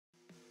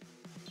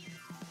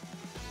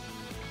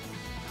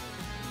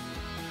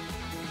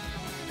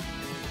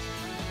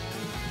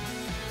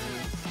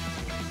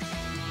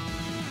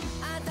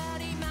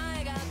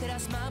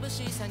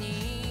しさ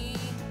に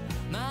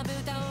まぶ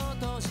たを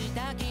閉じ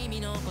た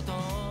君のこと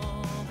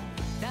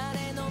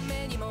誰の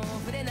目にも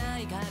触れな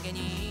い影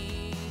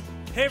に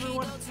Hey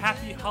everyone,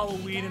 happy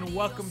Halloween and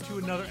welcome to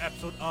another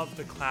episode of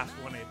the Class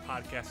 1A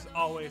podcast. As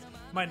always,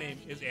 my name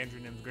is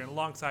Andrew Nimsgren.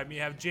 Alongside me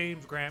I have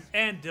James Graham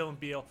and Dylan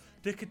Beal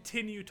to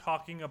continue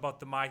talking about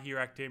the My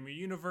Hero Academia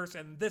universe,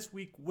 and this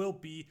week will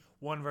be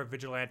one of our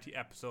Vigilante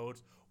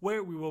episodes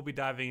where we will be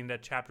diving into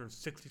chapters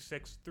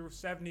 66 through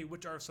 70,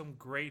 which are some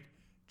great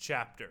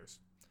chapters.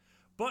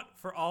 But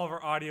for all of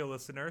our audio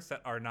listeners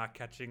that are not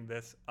catching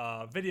this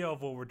video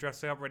of what we're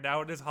dressing up right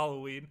now, it is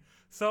Halloween.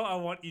 So I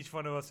want each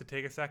one of us to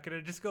take a second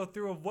and just go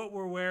through of what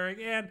we're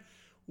wearing and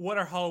what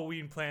our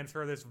Halloween plans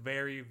for this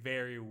very,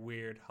 very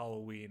weird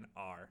Halloween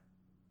are.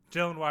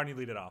 Dylan, why don't you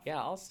lead it off? Yeah,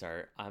 I'll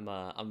start. I'm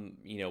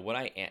what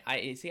I am.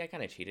 I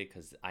kind of cheated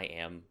because I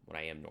am what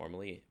I am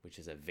normally, which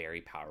is a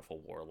very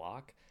powerful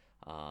warlock.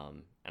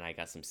 And I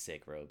got some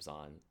sick robes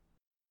on.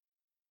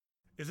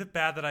 Is it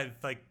bad that I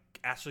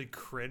actually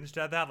cringed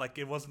at that? Like,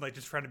 it wasn't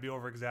just trying to be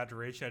over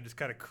exaggeration. I just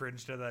kind of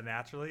cringed at that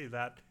naturally. Is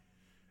that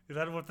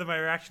what my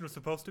reaction was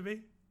supposed to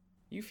be?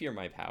 You fear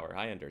my power.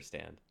 I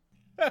understand.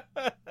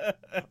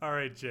 All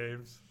right,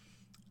 James.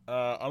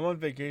 I'm on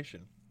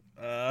vacation.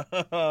 I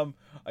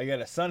got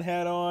a sun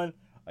hat on.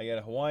 I got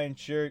a Hawaiian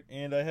shirt,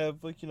 and I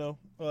have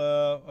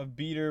a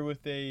beater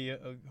with a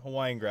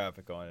Hawaiian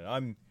graphic on it.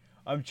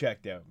 I'm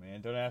checked out,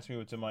 man. Don't ask me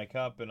what's in my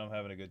cup, and I'm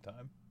having a good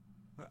time.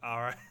 All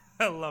right.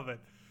 I love it.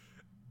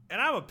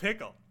 And I'm a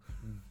pickle.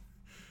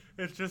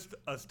 It's just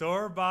a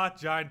store-bought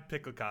giant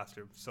pickle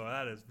costume, so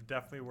that is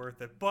definitely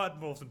worth it.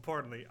 But most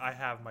importantly, I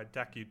have my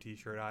Deku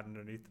t-shirt on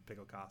underneath the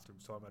pickle costume,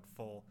 so I'm at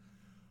full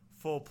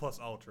plus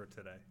ultra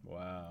today.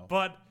 Wow.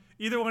 But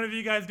either one of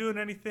you guys doing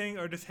anything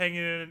or just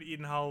hanging in and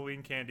eating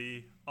Halloween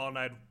candy all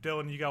night?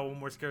 Dylan, you got one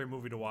more scary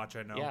movie to watch,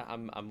 I know. Yeah,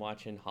 I'm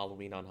watching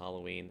Halloween on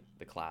Halloween,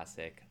 the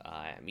classic.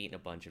 I'm eating a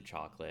bunch of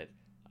chocolate.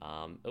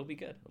 It'll be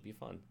good. It'll be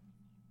fun.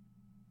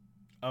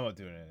 I'm not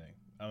doing anything.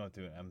 I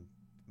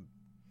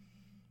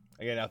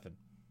got nothing.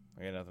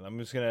 I'm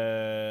just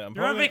gonna.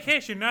 You're on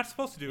vacation. You're not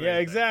supposed to do anything. Yeah,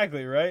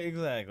 exactly. Right.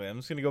 Exactly. I'm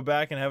just gonna go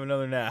back and have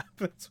another nap.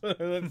 That's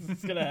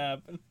what's gonna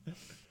happen.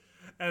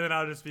 And then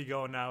I'll just be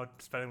going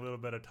out, spending a little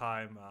bit of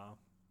time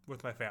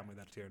with my family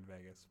that's here in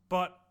Vegas.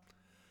 But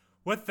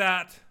with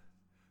that,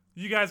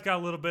 you guys got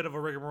a little bit of a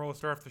rigmarole to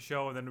start off the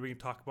show, and then we can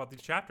talk about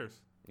these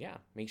chapters. Yeah,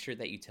 make sure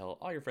that you tell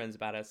all your friends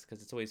about us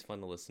because it's always fun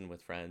to listen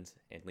with friends,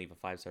 and leave a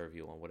 5-star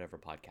review on whatever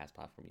podcast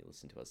platform you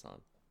listen to us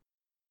on.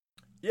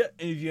 Yeah,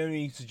 and if you have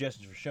any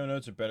suggestions for show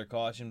notes or better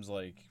costumes,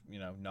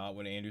 not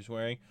what Andrew's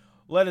wearing,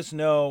 let us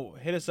know.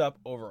 Hit us up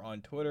over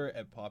on Twitter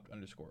at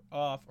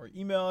popped_off or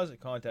email us at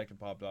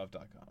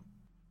contact@poppedoff.com.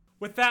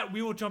 With that,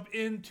 we will jump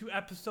into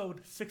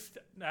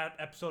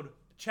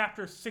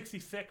chapter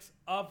 66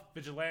 of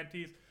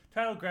Vigilantes,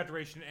 titled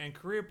Graduation and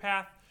Career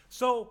Path.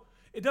 So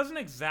it doesn't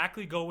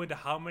exactly go into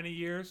how many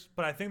years,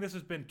 but I think this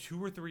has been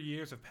 2 or 3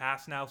 years have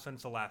passed now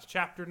since the last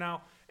chapter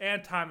now,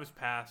 and time has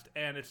passed,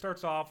 and it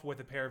starts off with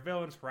a pair of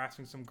villains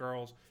harassing some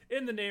girls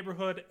in the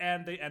neighborhood,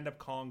 and they end up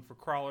calling for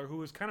Crawler,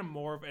 who is kind of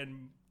more of a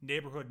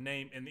neighborhood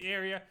name in the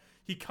area.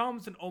 He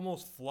comes and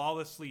almost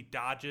flawlessly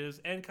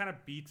dodges and kind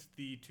of beats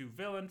the two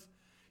villains.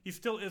 He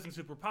still isn't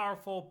super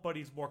powerful, but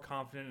he's more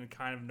confident and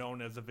kind of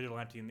known as a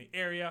vigilante in the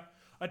area,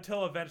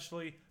 until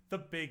eventually the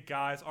big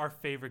guys, our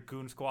favorite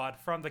goon squad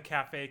from the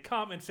cafe,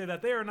 come and say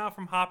that they are not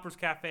from Hopper's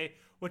Cafe,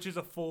 which is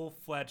a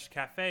full-fledged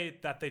cafe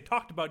that they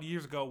talked about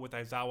years ago with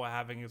Aizawa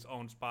having his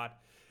own spot,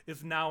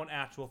 is now an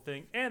actual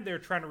thing, and they're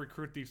trying to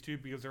recruit these two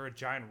because they're a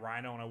giant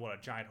rhino and a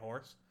giant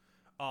horse,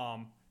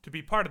 to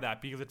be part of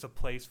that because it's a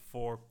place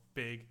for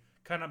big,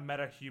 kind of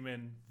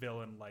meta-human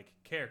villain-like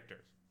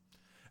characters.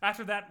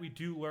 After that, we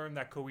do learn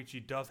that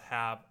Koichi does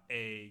have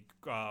a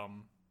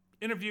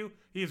interview.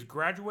 He has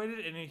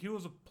graduated and he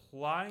was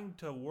applying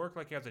to work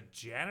as a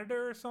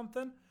janitor or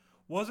something.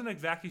 Wasn't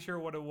exactly sure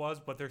what it was,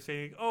 but they're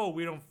saying,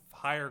 we don't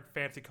hire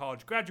fancy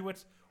college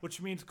graduates,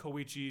 which means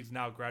Koichi is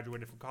now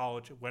graduated from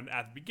college when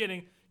at the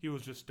beginning he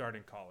was just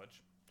starting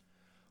college.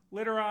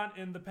 Later on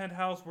in the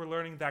penthouse, we're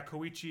learning that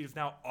Koichi is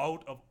now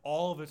out of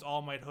all of his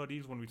All Might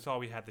hoodies when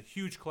we had the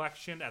huge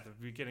collection at the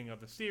beginning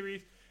of the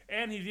series.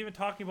 And he's even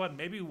talking about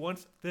maybe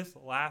once this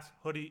last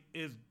hoodie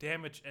is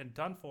damaged and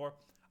done for,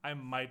 I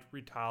might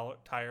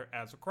retire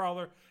as a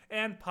Crawler.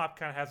 And Pop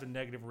kind of has a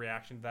negative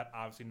reaction to that,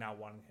 obviously not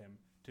wanting him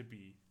to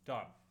be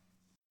done.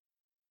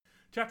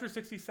 Chapter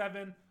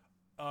 67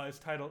 is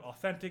titled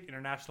Authentic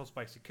International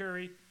Spicy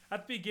Curry.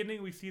 At the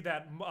beginning, we see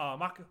that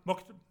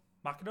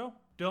Makoto?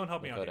 Dylan,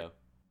 help me out here.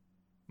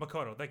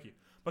 Makoto, thank you.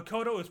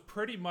 Makoto is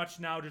pretty much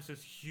now just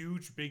this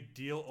huge big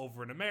deal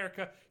over in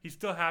America. She's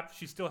still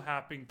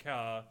having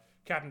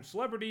Captain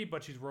Celebrity,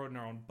 but she's written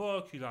her own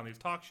book. She's on these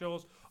talk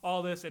shows,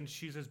 all this, and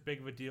she's as big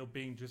of a deal,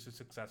 being just as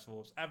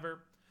successful as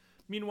ever.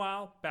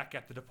 Meanwhile, back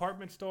at the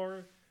department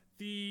store,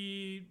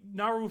 the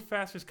Naru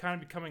Fest is kind of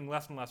becoming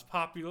less and less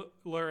popular,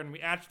 and we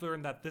actually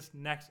learned that this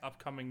next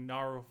upcoming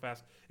Naru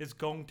Fest is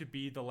going to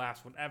be the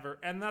last one ever,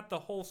 and that the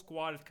whole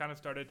squad has kind of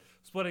started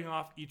splitting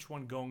off, each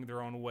one going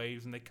their own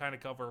ways, and they kind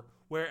of cover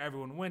where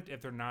everyone went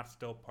if they're not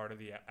still part of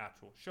the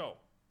actual show.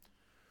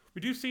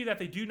 We do see that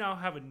they do now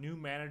have a new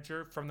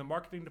manager from the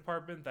marketing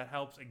department that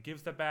helps and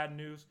gives the bad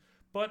news,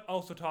 but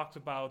also talks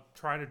about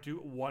trying to do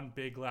one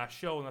big last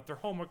show, and that their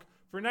homework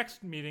for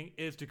next meeting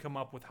is to come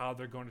up with how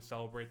they're going to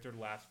celebrate their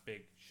last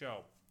big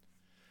show.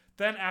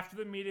 Then after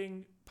the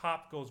meeting,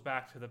 Pop goes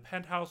back to the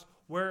penthouse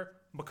where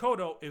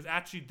Makoto is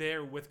actually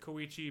there with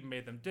Koichi,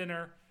 made them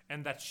dinner,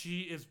 and that she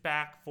is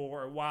back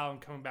for a while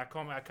and coming back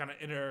home at kind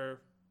of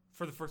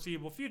for the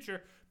foreseeable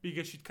future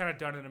because she's kind of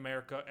done in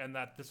America, and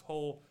that this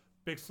whole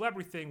big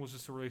celebrity thing was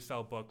just to really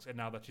sell books, and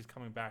now that she's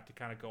coming back to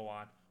kind of go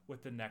on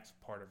with the next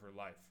part of her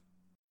life.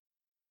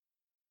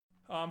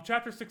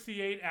 Chapter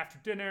 68, after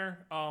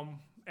dinner,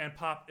 and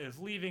Pop is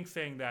leaving,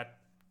 saying that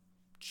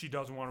she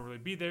doesn't want to really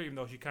be there, even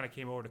though she kind of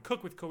came over to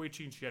cook with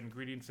Koichi and she had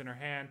ingredients in her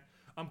hand.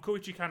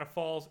 Koichi kind of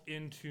falls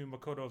into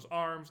Makoto's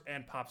arms,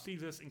 and Pop sees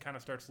this and kind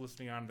of starts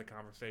listening on to the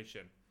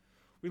conversation.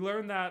 We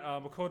learn that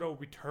Makoto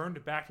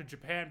returned back to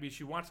Japan because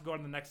she wants to go on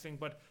to the next thing,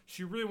 but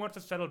she really wants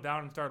to settle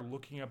down and start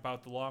looking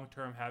about the long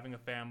term, having a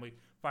family,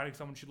 finding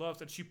someone she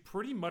loves, and she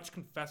pretty much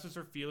confesses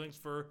her feelings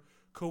for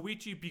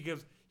Koichi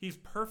because he's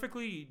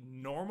perfectly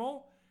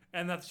normal,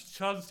 and that she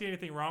doesn't see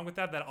anything wrong with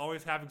that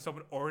always having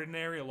someone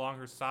ordinary along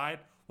her side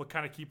would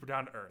kind of keep her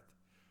down to earth.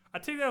 I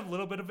take that a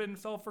little bit of an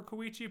insult for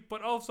Koichi,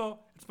 but also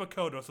it's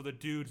Makoto, so the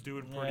dude's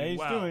doing pretty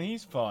well.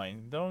 He's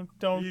fine. Don't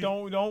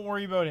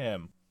worry about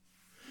him.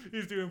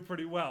 He's doing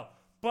pretty well.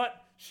 But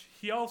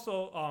he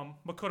also,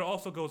 Makoto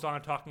also goes on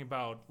talking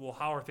about, well,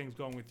 how are things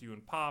going with you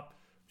and Pop?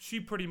 She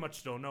pretty much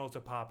still knows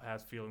that Pop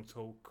has feelings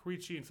for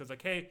Koichi and says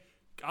like, hey,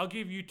 I'll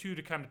give you two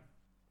to kind of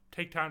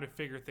take time to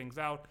figure things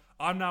out.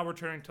 I'm not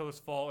returning till this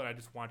fall, and I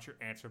just want your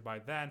answer by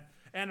then.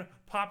 And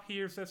Pop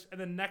hears this, and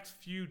the next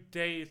few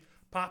days,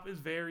 Pop is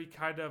very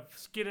kind of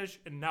skittish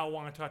and now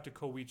want to talk to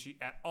Koichi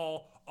at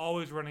all,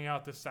 always running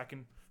out the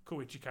second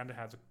Koichi kind of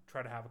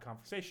try to have a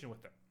conversation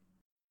with him.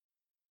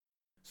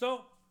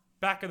 So,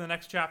 back in the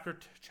next chapter,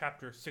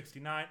 chapter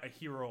 69, a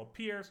hero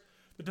appears.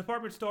 The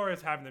department store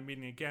is having the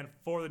meeting again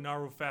for the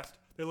Naru Fest.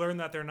 They learn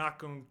that they're not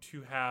going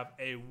to have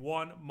a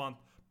 1 month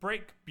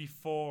break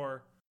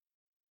before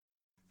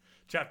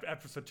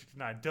episode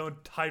 69. Dylan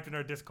typed in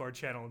our Discord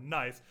channel.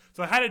 Nice.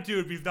 So I had to do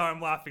it because now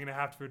I'm laughing and I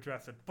have to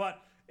address it.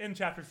 But in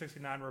chapter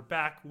 69, we're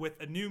back with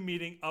a new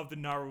meeting of the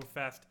Naru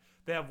Fest.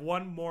 They have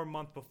 1 more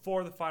month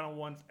before the final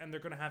ones, and they're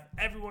going to have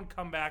everyone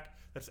come back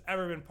that's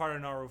ever been part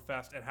of Naru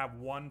Fest and have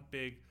one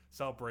big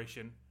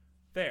celebration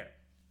there.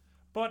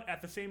 But at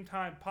the same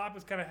time, Pop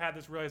has kind of had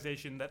this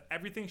realization that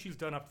everything she's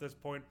done up to this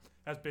point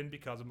has been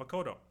because of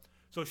Makoto.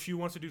 So she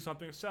wants to do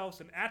something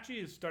herself, and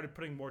actually has started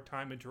putting more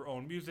time into her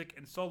own music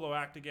and solo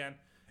act again,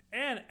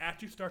 and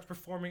actually starts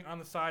performing on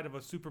the side of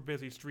a super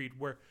busy street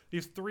where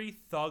these 3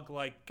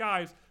 thug-like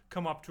guys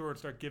come up to her and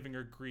start giving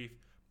her grief.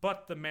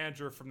 But the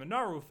manager from the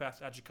Naru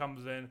Fest actually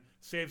comes in,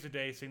 saves the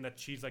day, saying that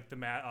she's like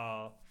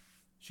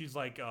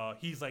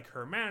he's like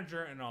her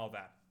manager and all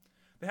that.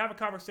 They have a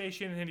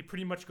conversation, and he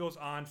pretty much goes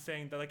on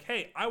saying that like,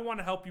 hey, I want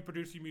to help you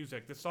produce your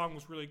music. This song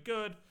was really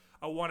good.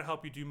 I want to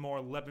help you do more.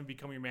 Let me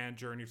become your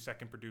manager and your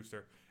second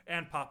producer.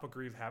 And Pop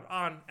agrees to have it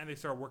on, and they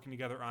start working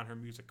together on her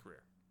music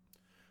career.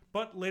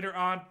 But later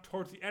on,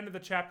 towards the end of the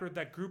chapter,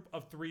 that group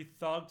of 3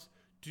 thugs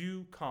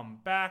do come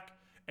back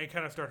and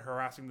kind of start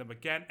harassing them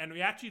again. And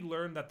we actually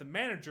learn that the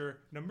manager,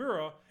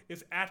 Nomura,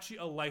 is actually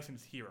a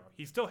licensed hero.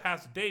 He still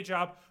has a day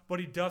job, but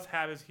he does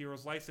have his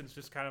hero's license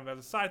just kind of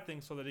as a side thing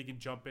so that he can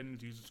jump in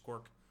and use his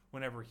quirk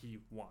whenever he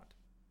wants.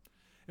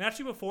 And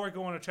actually, before I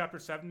go on to chapter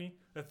 70,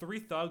 the 3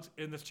 thugs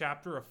in this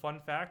chapter, a fun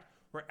fact,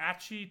 were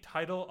actually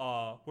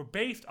were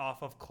based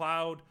off of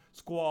Cloud,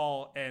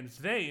 Squall, and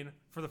Zane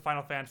for the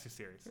Final Fantasy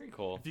series. Very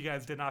cool. If you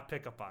guys did not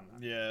pick up on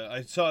that. Yeah,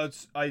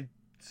 I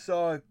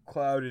saw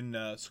Cloud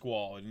and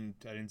Squall. I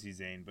didn't see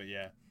Zane, but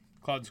yeah,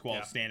 Cloud and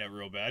Squall stand out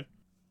real bad.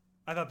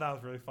 I thought that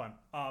was really fun.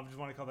 Just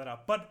want to call that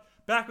out. But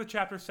back with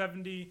chapter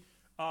 70,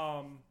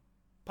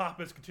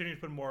 Pop is continuing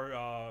to put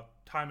more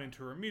time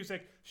into her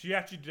music. She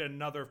actually did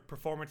another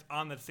performance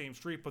on the same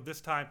street, but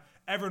this time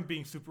everyone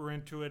being super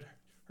into it.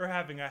 Her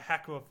having a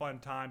heck of a fun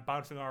time,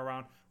 bouncing all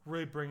around,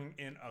 really bringing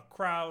in a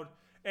crowd.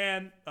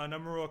 And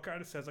Nomura kind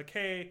of says like,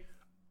 hey,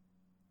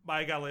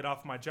 I got laid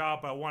off my job,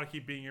 but I want to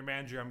keep being your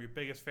manager. I'm your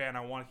biggest fan.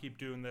 I want to keep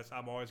doing this.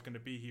 I'm always going to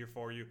be here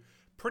for you.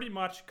 Pretty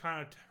much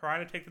kind of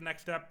trying to take the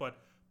next step, but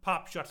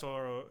Pop shuts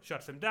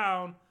him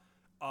down.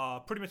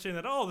 Pretty much saying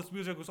that, oh, this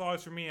music was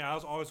always for me. I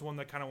was always the one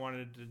that kind of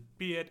wanted to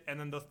be it. And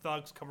then the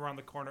thugs come around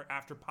the corner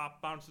after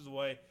Pop bounces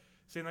away,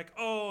 saying like,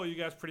 oh, you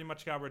guys pretty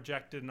much got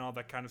rejected and all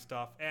that kind of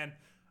stuff. And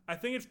I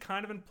think it's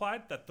kind of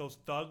implied that those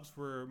thugs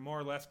were more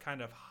or less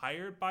kind of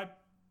hired by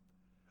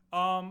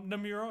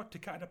Nomura to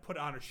kind of put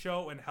on a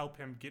show and help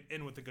him get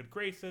in with the good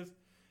graces.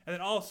 And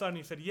then all of a sudden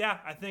he said, yeah,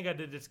 I think I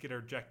did just get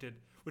rejected,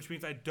 which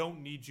means I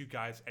don't need you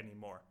guys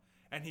anymore.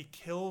 and he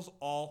kills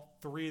all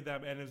 3 of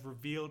them, and is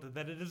revealed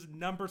that it is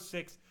number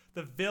 6,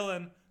 the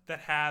villain that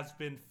has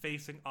been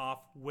facing off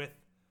with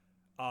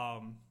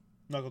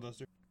Knuckle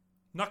Duster.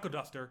 Knuckle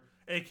Duster,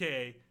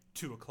 aka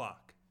 2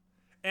 o'clock.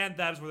 And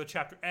that is where the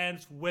chapter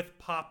ends, with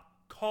Pop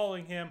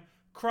calling him,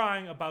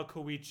 crying about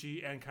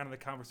Koichi and kind of the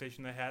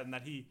conversation they had, and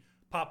that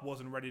Pop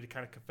wasn't ready to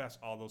kind of confess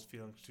all those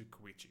feelings to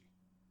Koichi.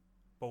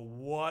 But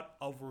what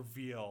a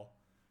reveal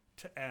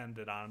to end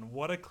it on.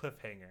 What a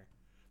cliffhanger.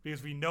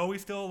 Because we know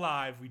he's still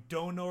alive, we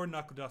don't know where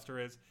Knuckle Duster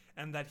is,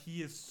 and that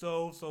he is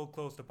so, so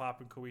close to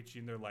Pop and Koichi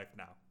in their life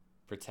now.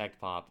 Protect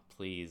Pop,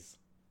 please.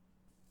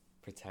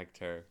 Protect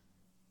her.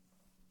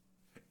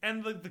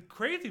 And the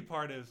crazy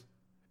part is,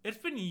 it's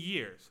been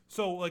years.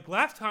 So, like,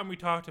 last time we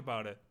talked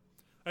about it,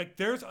 like,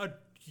 there's a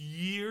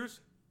year's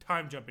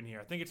time jump in here.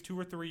 I think it's 2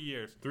 or 3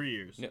 years. 3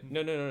 years.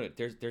 No.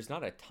 There's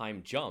not a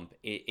time jump.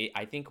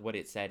 I think what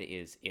it said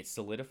is it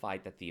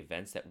solidified that the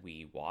events that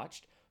we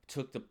watched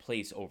took the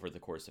place over the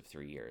course of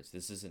 3 years.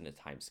 This isn't a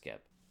time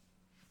skip.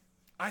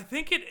 I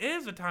think it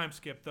is a time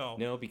skip, though.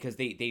 No, because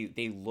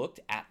they looked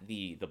at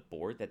the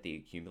board that they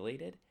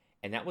accumulated,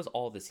 and that was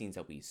all the scenes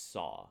that we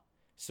saw.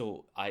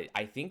 So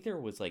I think there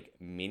was like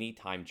mini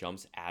time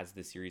jumps as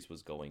the series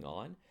was going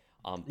on.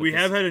 We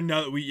have had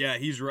another.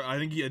 He's right. I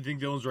think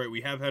Dylan's right.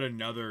 We have had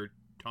another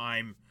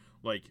time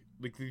like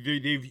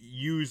they've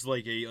used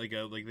like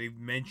they've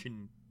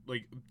mentioned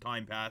like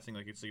time passing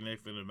like a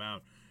significant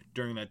amount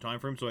during that time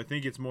frame. So I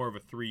think it's more of a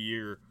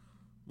 3-year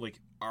like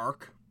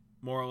arc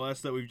more or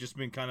less that we've just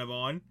been kind of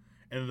on.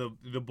 And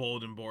the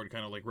bulletin board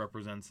kind of like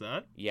represents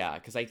that. Yeah,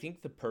 because I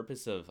think the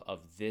purpose of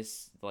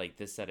this like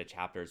this set of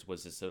chapters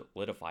was to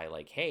solidify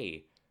like,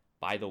 hey,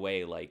 by the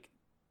way, like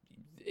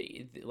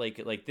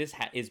this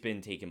has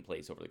been taking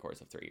place over the course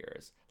of 3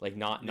 years. Like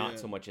not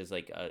so much as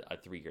like a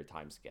 3-year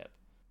time skip.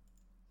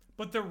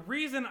 But the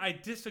reason I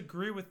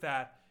disagree with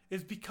that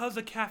is because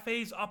the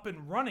cafe's up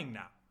and running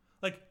now.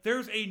 Like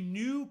there's a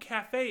new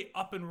cafe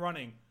up and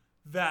running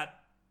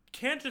that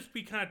can't just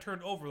be kind of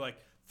turned over. Like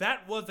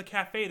that was the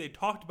cafe they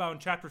talked about in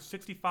chapter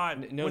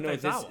 65.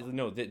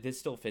 This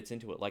still fits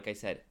into it. Like I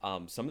said,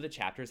 some of the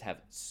chapters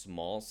have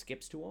small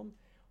skips to them,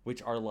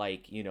 which are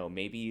like, you know,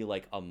 maybe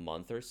like a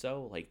month or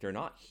so. Like they're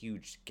not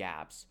huge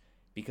gaps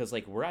because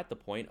like we're at the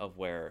point of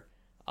where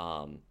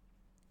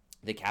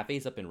the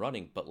cafe's up and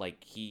running, but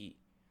like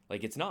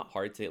it's not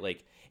hard to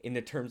like in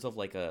the terms of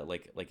like a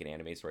like an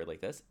anime story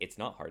like this, it's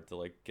not hard to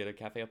like get a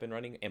cafe up and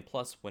running. And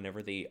plus,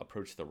 whenever they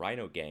approached the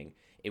Rhino gang,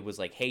 it was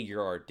like, hey,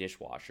 you're our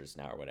dishwashers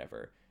now or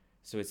whatever.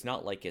 So it's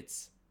not like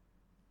it's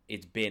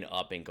been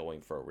up and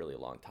going for a really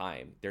long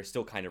time. They're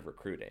still kind of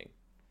recruiting.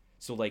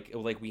 So like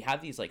we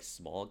have these like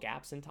small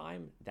gaps in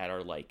time that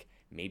are like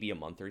maybe a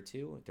month or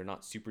two. They're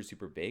not super,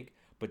 super big,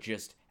 but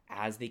just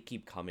as they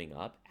keep coming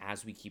up,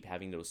 as we keep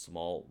having those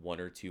small 1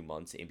 or 2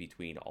 months in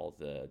between all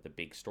the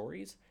big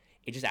stories,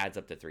 it just adds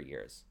up to 3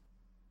 years.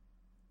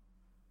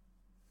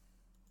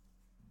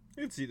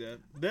 I can see that.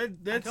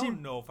 I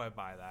don't know if I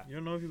buy that. You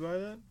don't know if you buy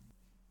that?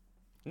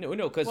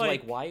 No, because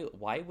like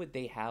why would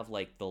they have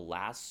like the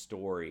last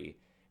story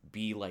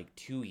be like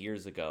 2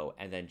 years ago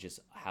and then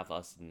just have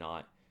us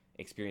not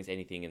experience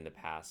anything in the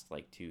past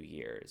like 2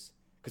 years?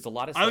 Because a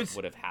lot of stuff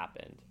would have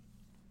happened.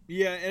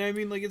 Yeah, and I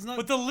mean like it's not.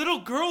 But the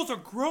little girls are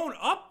grown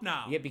up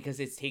now. Yeah,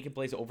 because it's taken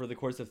place over the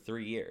course of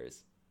 3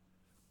 years.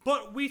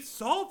 But we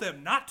saw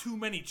them not too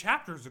many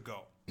chapters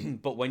ago.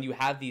 But when you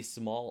have these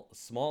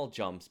small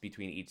jumps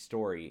between each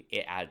story,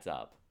 it adds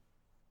up.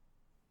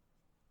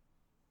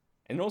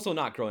 And they're also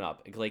not grown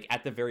up. Like,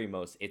 at the very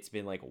most, it's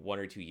been, like, 1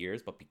 or 2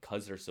 years, but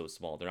because they're so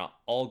small, they're not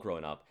all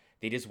grown up.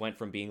 They just went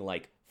from being,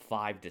 like,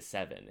 5 to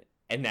 7,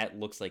 and that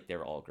looks like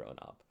they're all grown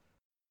up.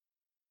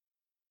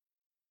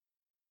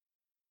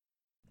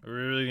 Are we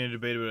really going to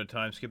debate about a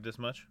time skip this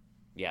much?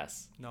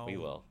 Yes, no, we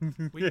will.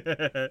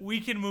 We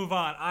can move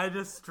on. I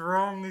just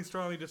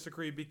strongly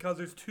disagree because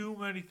there's too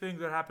many things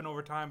that happen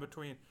over time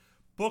between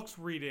books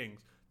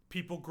readings,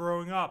 people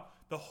growing up,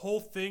 the whole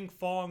thing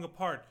falling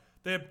apart.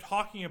 They're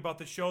talking about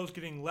the shows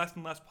getting less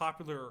and less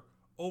popular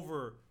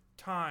over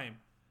time.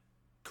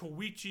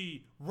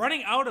 Koichi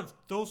running out of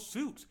those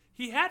suits.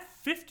 He had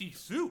 50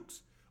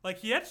 suits. Like,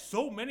 he had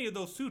so many of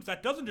those suits.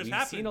 That doesn't just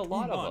happen in 2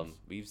 months.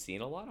 We've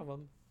seen a lot of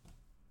them.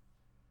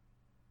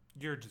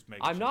 You're just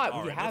making I'm not.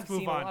 All we right, have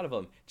seen a lot of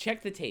them.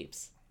 Check the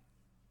tapes.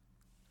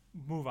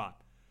 Move on.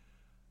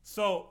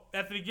 So,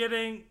 at the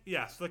beginning,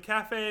 yes, the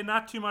cafe,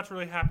 not too much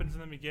really happens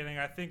in the beginning.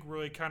 I think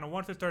really kind of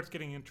once it starts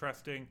getting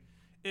interesting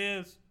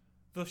is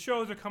the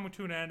shows are coming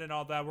to an end and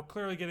all that. We're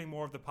clearly getting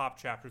more of the pop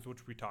chapters,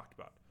 which we talked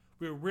about.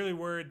 We were really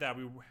worried that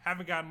we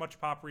haven't gotten much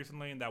pop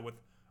recently and that with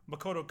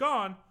Makoto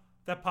gone,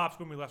 that pop's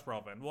going to be less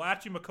relevant. Well,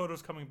 actually,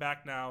 Makoto's coming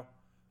back now,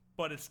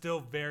 but it's still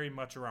very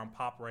much around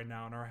pop right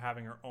now and are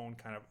having her own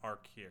kind of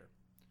arc here.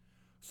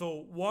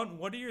 So, one,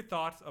 what are your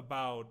thoughts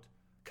about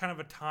kind of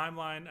a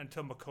timeline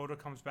until Makoto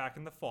comes back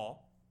in the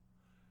fall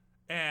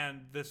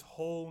and this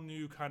whole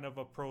new kind of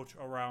approach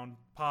around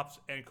Pop's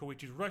and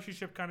Koichi's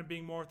relationship kind of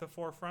being more at the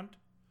forefront?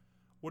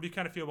 What do you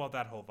kind of feel about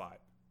that whole vibe?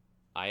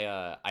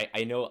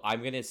 I know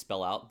I'm gonna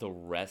spell out the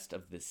rest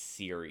of the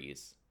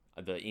series,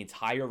 the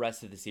entire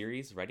rest of the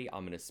series. Ready?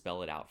 I'm gonna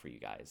spell it out for you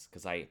guys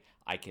because I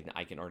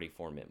can already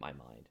form it in my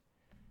mind.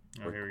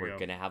 Oh, here we We're go.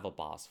 gonna have a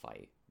boss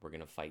fight. We're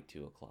gonna fight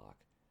 2 o'clock.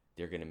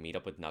 They're gonna meet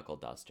up with Knuckle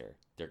Duster.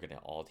 They're gonna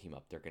all team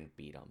up. They're gonna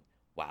beat him.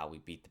 Wow, we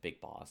beat the big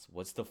boss.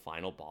 What's the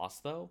final boss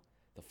though?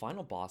 The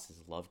final boss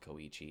is Love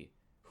Koichi.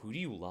 Who do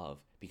you love?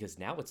 Because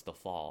now it's the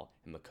fall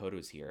and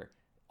Makoto's here.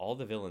 All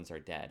the villains are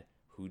dead.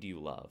 Who do you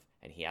love?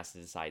 And he has to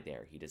decide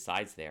there. He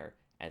decides there,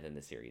 and then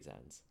the series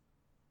ends.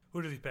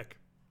 Who does he pick?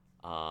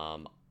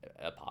 Pop.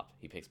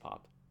 He picks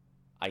Pop.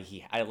 I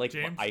like.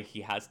 James?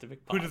 He has to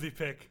pick Pop. Who does he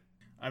pick?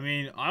 I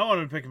mean, I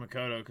want to pick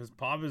Makoto because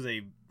Pop is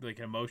an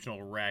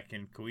emotional wreck,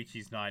 and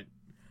Koichi's not.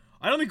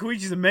 I don't think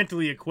Koichi's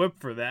mentally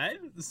equipped for that.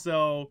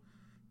 So,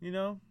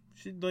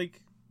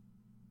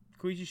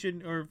 Koichi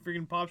shouldn't, or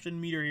freaking Pop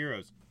shouldn't meet her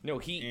heroes. No,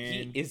 he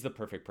And- is the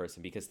perfect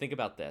person because think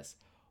about this.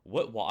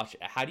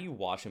 How do you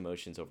wash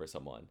emotions over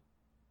someone?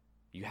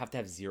 You have to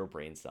have 0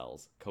 brain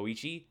cells.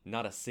 Koichi,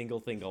 not a single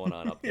thing going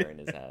on up there in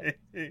his head.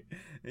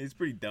 It's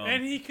pretty dumb.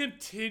 And he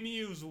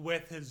continues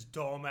with his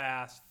dumb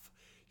ass.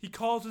 He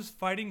calls his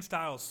fighting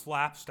style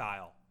slap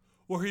style,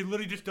 where he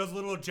literally just does a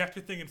little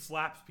ejector thing and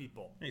slaps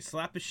people. Hey,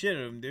 slap the shit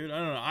out of him, dude. I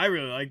don't know. I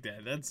really like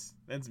that.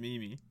 That's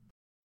Mimi.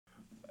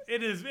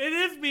 It is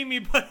Mimi,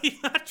 but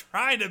he's not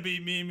trying to be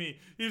Mimi.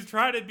 He's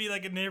trying to be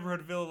like a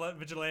neighborhood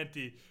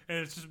vigilante, and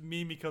it's just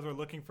Mimi because we're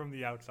looking from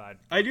the outside.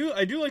 I do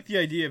like the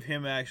idea of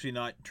him actually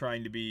not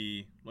trying to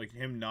be like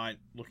him, not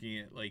looking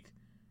at like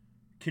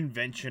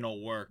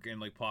conventional work,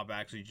 and like Pop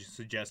actually just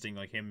suggesting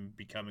like him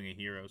becoming a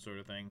hero sort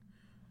of thing.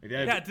 Like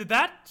that. Yeah, did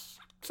that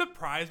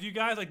surprise you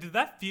guys? Like, did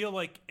that feel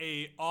like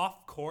a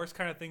off-course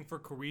kind of thing for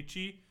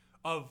Koichi?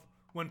 Of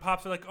when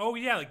Pop's like, oh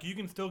yeah, like you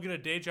can still get a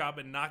day job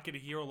and not get a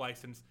hero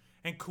license,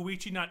 and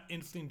Koichi not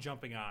instantly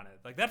jumping on it.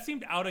 Like that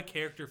seemed out of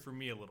character for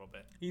me a little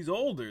bit. He's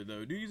older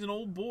though, dude. He's an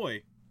old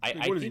boy. I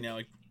What is he think- now?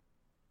 Like,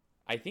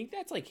 I think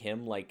that's like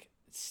him like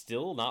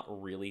still not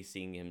really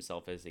seeing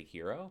himself as a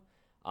hero.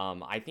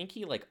 I think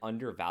he like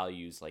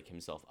undervalues like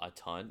himself a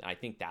ton. I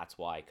think that's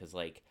why, because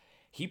like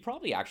he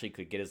probably actually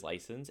could get his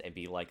license and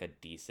be like a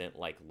decent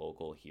like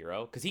local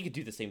hero, because he could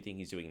do the same thing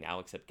he's doing now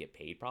except get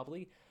paid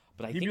probably.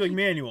 But I he'd think be like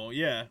Manuel,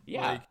 yeah.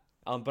 yeah.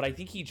 Like, But I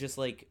think he just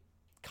like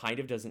kind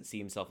of doesn't see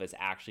himself as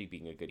actually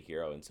being a good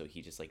hero, and so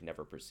he just like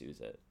never pursues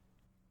it.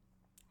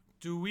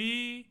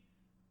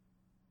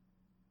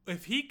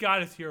 If he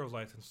got his hero's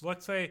license,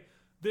 let's say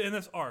in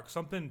this arc,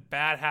 something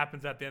bad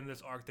happens at the end of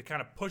this arc that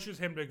kind of pushes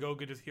him to go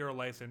get his hero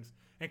license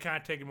and kind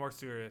of take it more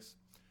serious.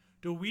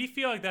 Do we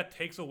feel like that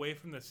takes away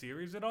from the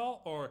series at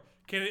all? Or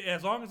can it,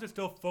 as long as it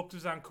still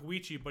focuses on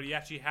Koichi, but he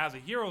actually has a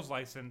hero's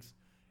license,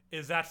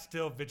 is that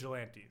still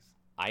Vigilantes?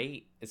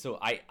 I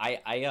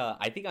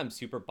think I'm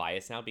super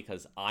biased now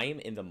because I am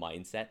in the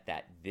mindset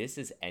that this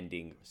is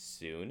ending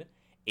soon.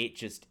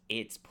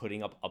 It's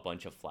putting up a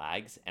bunch of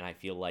flags, and I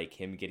feel like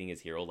him getting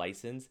his hero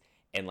license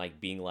and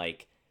like being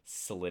like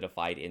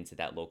solidified into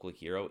that local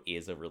hero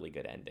is a really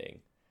good ending.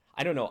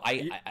 I don't know.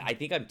 I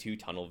think I'm too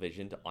tunnel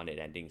visioned on it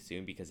ending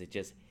soon because it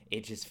just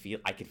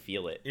I could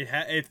feel it.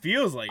 it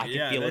feels like I it. can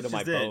Yeah, feel it that's in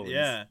my just bones.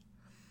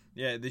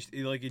 Yeah,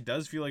 it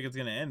does feel like it's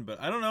gonna end, but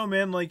I don't know,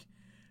 man. Like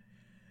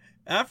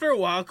after a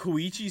while,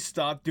 Koichi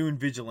stopped doing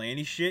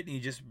vigilante shit, and he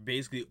just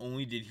basically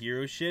only did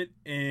hero shit.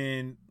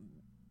 And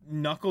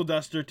Knuckle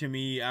Duster, to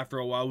me, after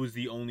a while, was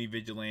the only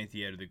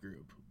vigilante out of the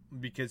group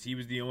because he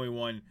was the only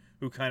one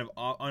who kind of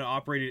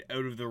operated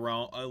out of the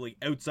realm, like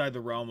outside the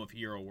realm of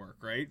hero work,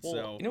 right?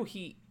 Well,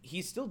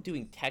 he's still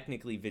doing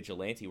technically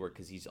vigilante work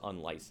because he's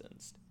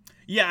unlicensed.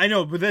 Yeah, I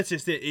know, but that's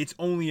just it. It's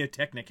only a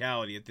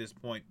technicality at this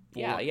point. For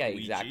Yeah, Koichi,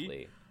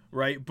 exactly.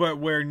 Right, but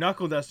where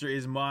Knuckle Duster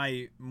is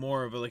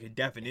more of a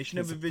definition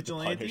of a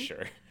vigilante. The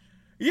Punisher.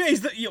 Yeah,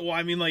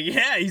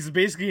 he's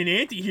basically an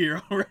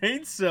anti-hero,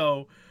 right?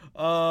 So,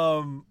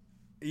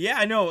 yeah,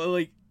 I know.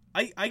 Like,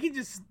 I can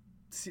just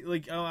see,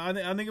 like, I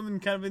think I'm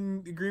kind of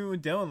in agreement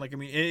with Dylan. Like, I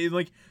mean,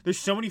 there's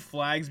so many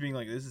flags being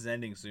like, this is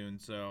ending soon,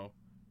 so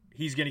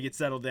he's gonna get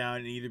settled down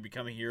and either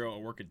become a hero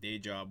or work a day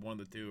job, one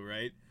of the two,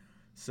 right?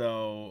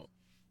 So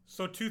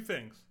two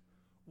things.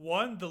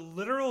 One, the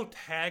literal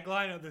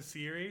tagline of the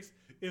series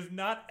is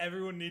not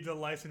everyone needs a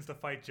license to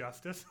fight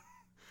justice.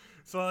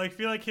 So I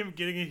feel like him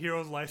getting a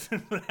hero's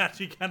license would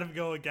actually kind of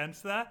go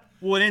against that.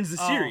 well, it ends the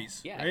series,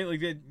 yeah. right?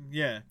 Like that,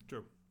 yeah.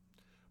 True.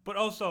 But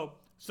also,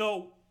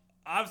 so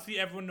obviously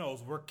everyone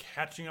knows we're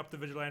catching up the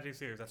Vigilante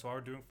series. That's why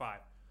we're doing 5.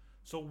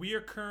 So we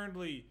are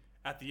currently,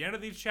 at the end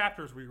of these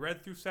chapters, we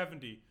read through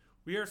 70.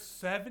 We are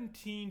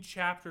 17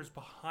 chapters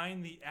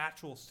behind the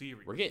actual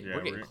series. We're getting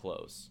we're-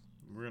 close.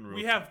 We're in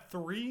We have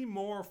 3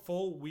 more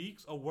full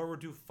weeks of where we'll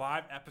do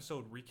 5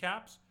 episode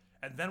recaps,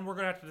 and then we're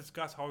gonna have to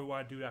discuss how we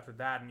want to do it after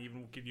that, and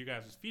even give you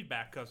guys his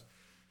feedback. Because,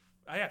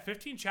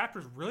 15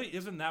 chapters really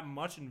isn't that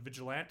much in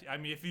Vigilante. I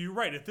mean, if you're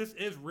right, if this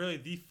is really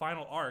the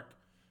final arc,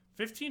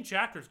 15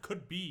 chapters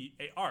could be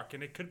a arc,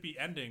 and it could be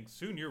ending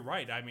soon. You're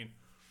right. I mean,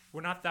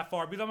 we're not that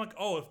far. Because I'm like,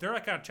 if they're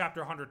like on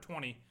chapter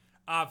 120,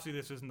 obviously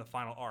this isn't the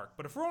final arc.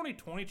 But if we're only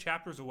 20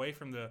 chapters away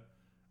from the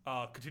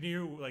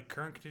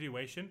current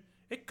continuation,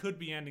 it could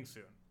be ending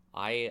soon.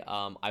 I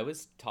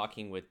was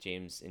talking with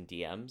James in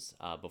DMs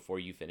before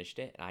you finished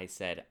it, and I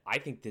said I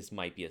think this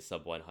might be a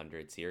sub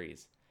 100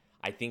 series.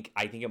 I think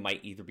it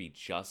might either be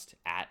just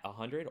at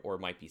 100 or it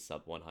might be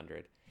sub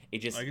 100. It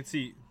just I can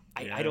see.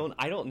 Yeah. I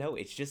don't know.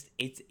 It's just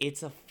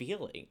it's a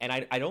feeling, and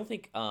I don't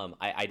think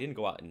I didn't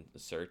go out and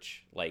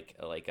search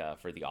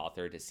for the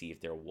author to see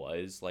if there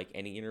was like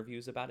any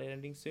interviews about it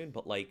ending soon,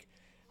 but like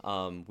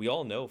we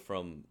all know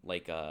from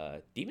like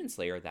Demon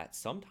Slayer that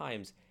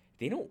sometimes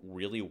they don't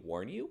really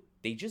warn you,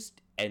 they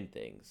just end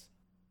things.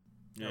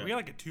 Yeah. We got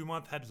like a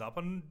 2-month heads up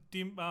on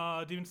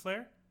Demon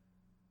Slayer.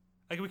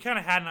 Like we kind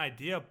of had an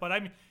idea, but I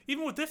mean,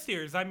 even with this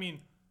series, I mean,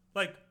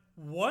 like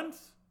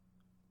once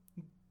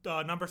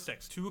number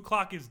 6, 2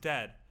 o'clock is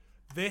dead,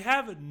 they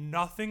have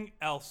nothing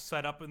else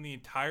set up in the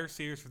entire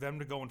series for them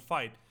to go and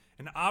fight,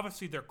 and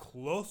obviously they're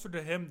closer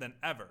to him than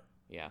ever.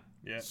 Yeah.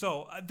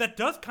 So that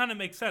does kind of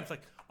make sense.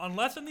 Like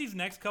unless in these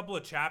next couple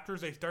of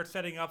chapters they start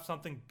setting up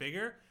something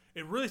bigger,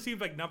 it really seems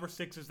like number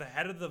 6 is the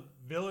head of the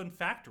villain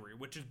factory,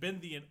 which has been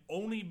the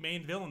only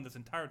main villain this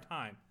entire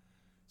time.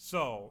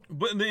 So,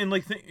 but then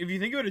like if you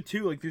think about it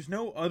too, like there's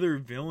no other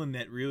villain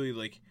that really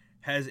like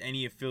has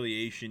any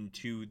affiliation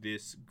to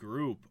this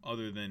group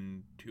other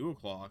than 2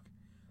 o'clock.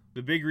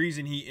 The big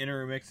reason he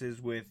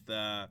intermixes with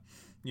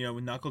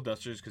with Knuckle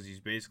Dusters because he's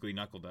basically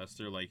Knuckle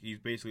Duster, like he's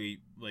basically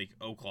like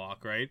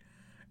O'Clock, right?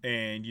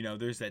 And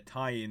there's that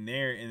tie in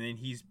there, and then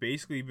he's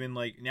basically been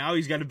like now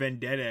he's got a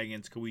vendetta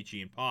against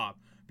Koichi and Pop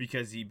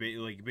because he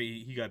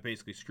got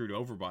basically screwed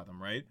over by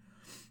them, right?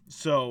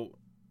 So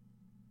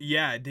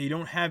yeah, they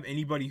don't have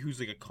anybody who's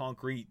like a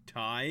concrete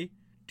tie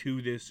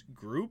to this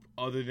group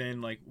other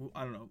than like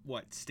I don't know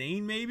what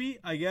Stain maybe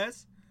I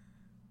guess.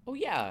 Oh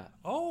yeah.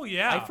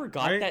 I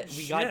forgot that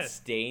we got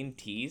Stain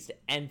teased,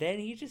 and then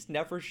he just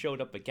never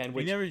showed up again.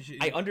 Which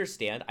I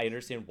understand. I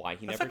understand why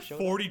he never showed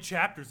 40 up.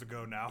 chapters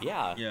ago now.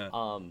 Yeah.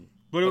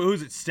 But who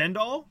was it?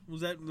 Stendhal?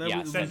 Was that?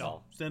 Yeah,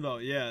 Stendhal.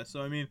 Stendhal. Yeah.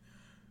 So I mean,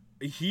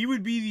 he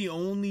would be the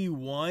only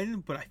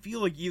one, but I feel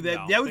like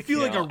that would feel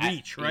like a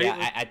reach, right?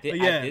 Yeah. At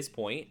this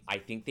point, I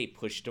think they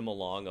pushed him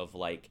along of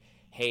like,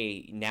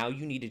 hey, now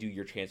you need to do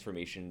your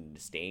transformation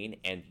into Stain,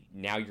 and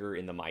now you're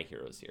in the My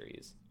Hero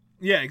series.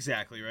 Yeah,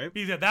 exactly, right.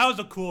 Because that was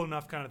a cool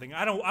enough kind of thing.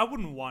 I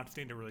wouldn't want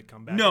Stain to really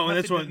come back. No, and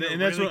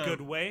that's a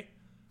good way.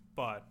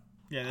 But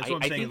yeah, that's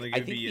what I'm saying. I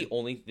think the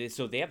only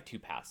so they have 2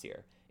 paths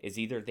here. Is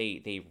either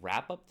they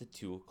wrap up the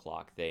 2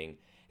 o'clock thing.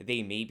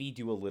 They maybe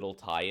do a little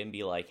tie and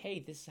be like,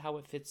 hey, this is how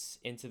it fits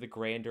into the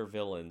grander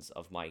villains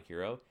of My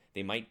Hero.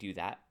 They might do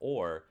that,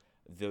 or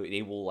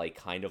they will like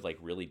kind of like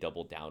really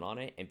double down on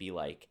it and be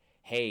like,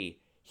 hey,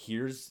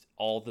 here's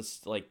all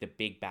this like the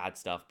big bad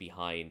stuff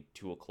behind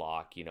 2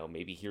 o'clock,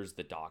 maybe here's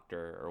the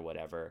doctor or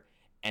whatever.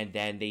 And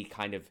then they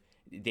kind of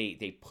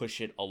they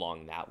push it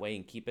along that way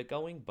and keep it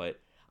going. But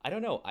I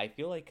don't know. I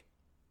feel like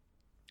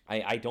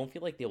I don't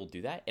feel like they will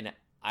do that. And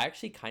I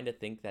actually kind of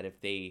think that if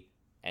they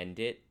end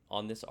it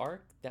on this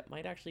arc, that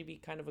might actually be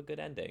kind of a good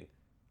ending.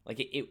 Like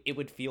it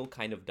would feel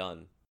kind of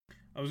done.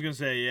 I was gonna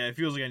say, yeah, it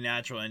feels like a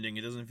natural ending.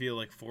 It doesn't feel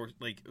like forced,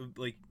 like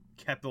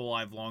kept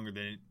alive longer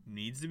than it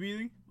needs to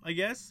be, I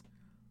guess.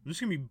 I'm just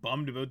gonna be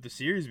bummed about the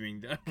series being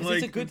done.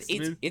 Like,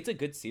 it's a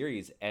good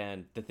series,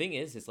 and the thing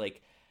is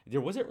like there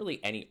wasn't really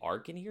any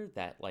arc in here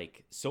that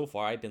like so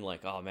far I've been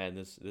like, oh man,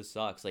 this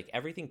sucks. Like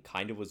everything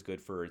kind of was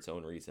good for its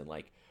own reason.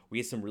 Like we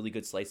had some really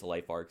good slice of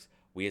life arcs.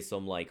 We had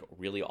some like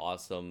really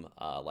awesome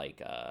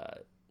like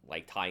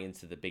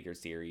tie-ins to the bigger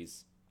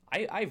series.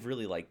 I've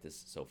really liked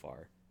this so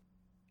far.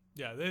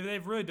 Yeah,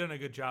 they've really done a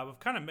good job of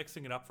kind of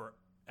mixing it up for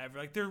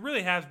like there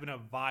really has been a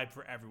vibe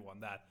for everyone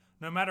that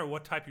no matter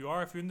what type you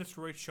are, if you're in this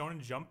Shonen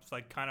Jumps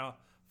like kind of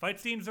fight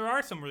scenes, there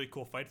are some really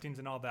cool fight scenes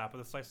and all that. But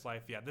the slice of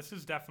life, yeah, this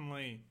is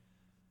definitely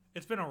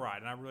it's been a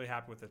ride, and I'm really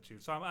happy with it too.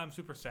 So I'm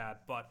super sad,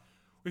 but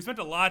we spent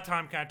a lot of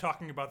time kind of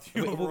talking about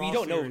the overall we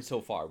don't series. know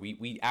so far.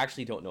 We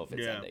actually don't know if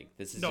it's ending.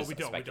 This is just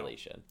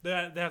speculation.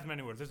 That has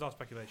many words. There's all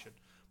speculation.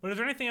 But is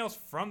there anything else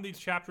from these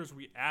chapters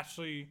we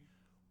actually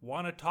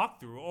want to talk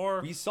through,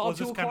 or we saw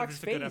 2 o'clock's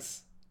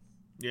face?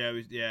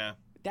 Yeah.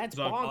 That's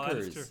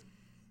bonkers. That's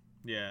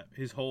yeah,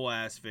 his whole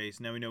ass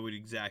face. Now we know what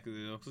exactly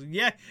it looks like.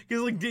 Yeah,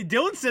 because like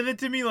Dylan sent it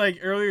to me like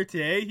earlier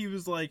today. He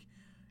was like,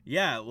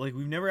 "Yeah, like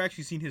we've never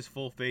actually seen his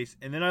full face."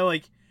 And then I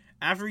like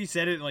after he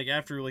said it, like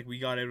after like we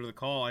got out of the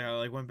call, I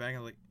like went back and I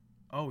was like,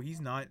 "Oh,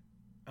 he's not.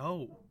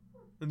 Oh,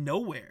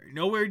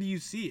 nowhere do you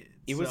see it."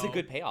 It was a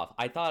good payoff.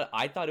 I thought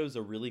it was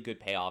a really good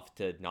payoff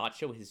to not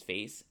show his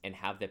face and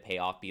have the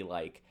payoff be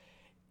like,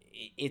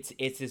 it's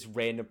this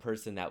random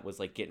person that was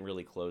like getting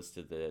really close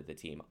to the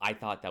team. I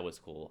thought that was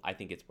cool. I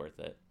think it's worth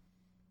it.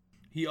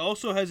 He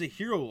also has a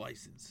hero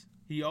license.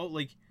 He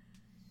like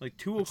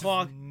 2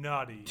 o'clock.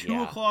 Nutty.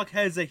 2 o'clock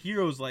has a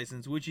hero's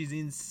license, which is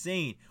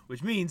insane.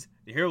 Which means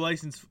the hero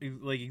license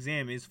like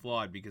exam is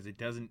flawed because it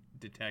doesn't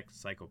detect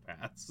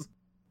psychopaths.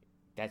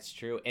 That's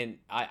true, and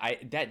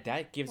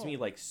that gives me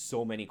like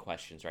so many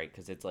questions, right?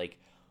 Because it's like,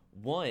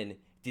 one,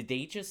 did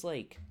they just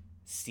like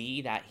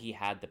see that he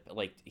had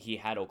he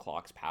had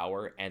O'Clock's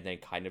power and then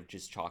kind of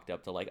just chalked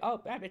up to like,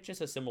 oh, it's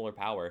just a similar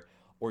power.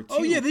 Or two,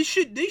 Oh yeah, they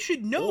should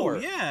know. or,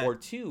 Yeah. Or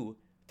two,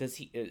 does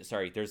he?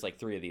 Sorry, there's like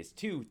three of these.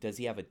 Two, does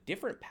he have a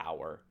different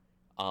power?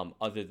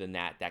 Other than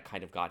that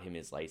kind of got him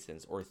his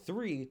license. Or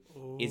three,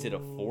 is it a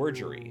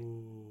forgery?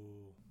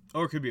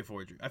 Or it could be a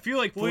forgery. I feel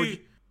like Well,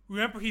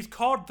 remember, he's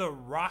called the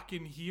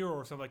Rockin' Hero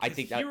or something. Like I his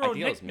think hero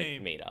that was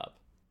nickname. made up.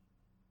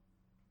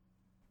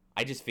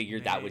 I just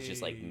figured that was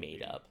just like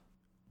made up.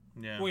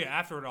 Yeah. Well, yeah,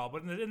 after it all,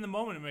 but in the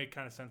moment it made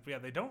kind of sense. But yeah,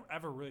 they don't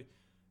ever really.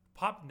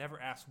 Pop never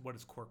asked what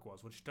his quirk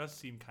was, which does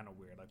seem kind of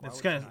weird. Like, why That's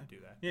would kind she of not do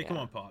that? Yeah, come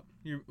Yeah. on,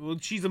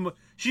 Pop.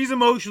 She's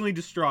emotionally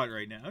distraught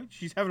right now.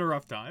 She's having a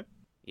rough time.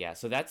 Yeah,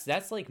 so that's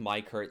like my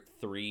current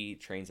three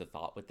trains of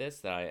thought with this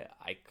that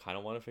I kind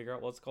of want to figure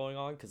out what's going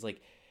on, because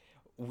like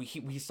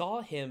we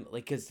saw him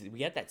like, because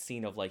we had that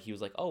scene of like he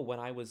was like, oh, when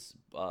I was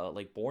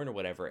like born or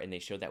whatever, and they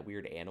showed that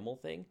weird animal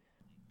thing,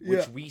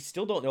 which we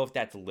still don't know if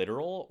that's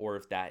literal or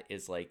if that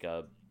is like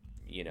a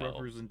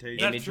Representation.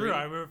 That's imagery. true.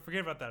 I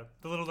forget about that.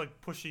 The little like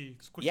pushy,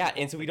 squishy. Yeah,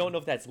 ball and so we thing. don't know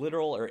if that's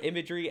literal or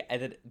imagery,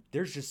 and then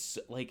there's just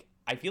like,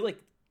 I feel like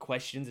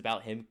questions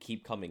about him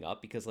keep coming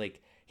up because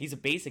like he's a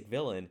basic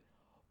villain,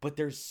 but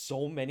there's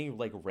so many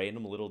like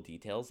random little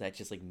details that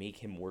just like make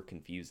him more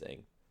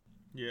confusing.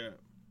 Yeah.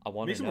 I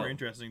want Makes to it know more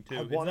interesting too.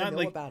 I It's want to not know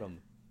like about him.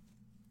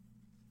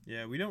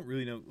 Yeah, we don't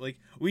really know. Like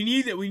we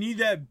need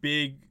that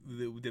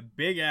the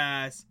big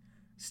ass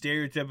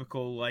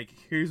stereotypical like,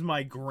 here's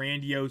my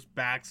grandiose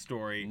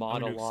backstory. I'm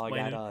gonna Monologue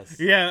explain at it. us.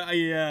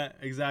 Yeah,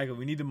 exactly.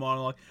 We need the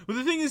monologue. But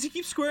the thing is, he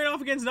keeps squaring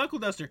off against Knuckle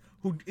Duster,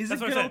 who isn't That's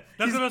what I gonna.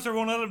 said. Knuckle Duster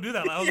won't let him do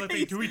that. I was Yeah, like,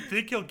 he's- do we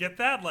think he'll get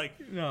that? Like,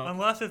 No.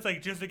 unless it's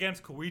like just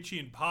against Koichi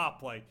and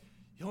Pop, like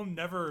he'll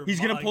never. He's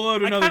gonna like, pull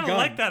out another I kind gun.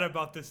 of like that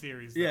about this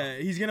series. Though. Yeah,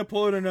 he's gonna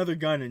pull out another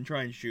gun and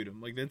try and shoot him.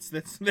 Like that's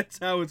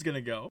how it's gonna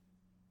go.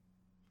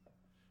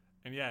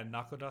 And yeah,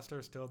 Knuckle Duster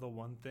is still the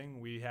one thing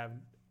we have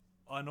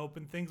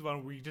unopened things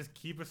about. We just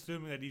keep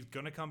assuming that he's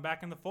gonna come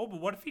back in the fold. But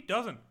what if he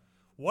doesn't?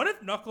 What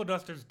if Knuckle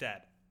Duster's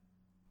dead?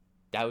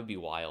 That would be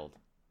wild.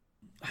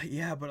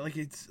 Yeah, but like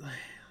it's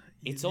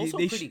Also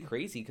pretty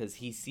crazy because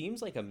he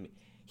seems like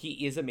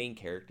he is a main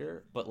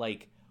character, but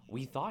like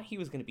we thought he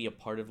was going to be a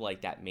part of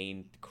like that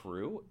main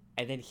crew,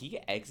 and then he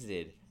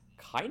exited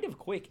kind of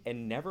quick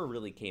and never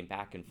really came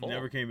back in full.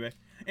 never came back.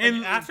 And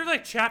And after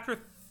like chapter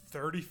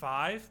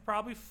 35,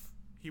 probably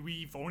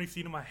we've only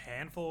seen him a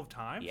handful of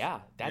times.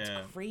 Yeah, that's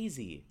Yeah.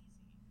 crazy.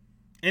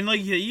 And like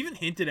he even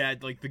hinted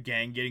at like the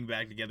gang getting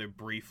back together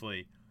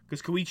briefly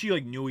because Koichi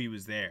like knew he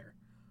was there,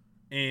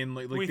 and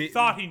like we they,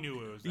 thought he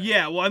knew it was there.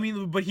 Yeah, well, I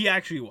mean, but he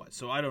actually was.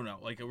 So I don't know.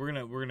 Like we're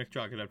gonna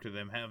chalk it up to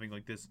them having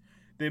like this,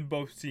 them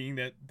both seeing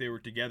that they were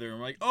together and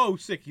we're like, oh,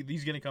 sick,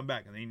 he's gonna come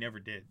back, and he never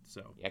did.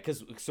 So Yeah,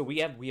 because we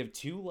have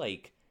two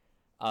like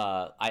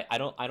I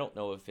don't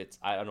know if it's,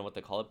 I don't know what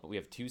to call it, but we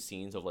have two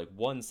scenes of like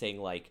one saying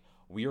like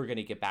we are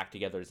gonna get back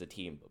together as a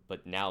team,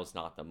 but now's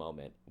not the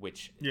moment,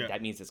 which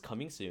that means it's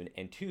coming soon.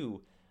 And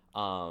two,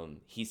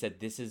 he said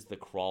this is the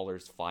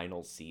Crawler's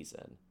final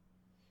season.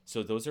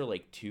 So those are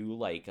like two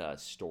like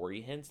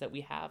story hints that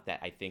we have that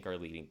I think are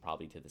leading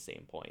probably to the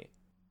same point.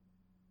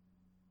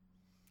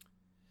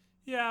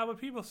 Yeah, but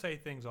people say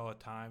things all the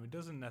time. It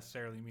doesn't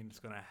necessarily mean it's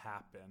going to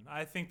happen.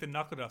 I think the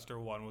Knuckle Duster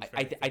one was.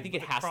 I very think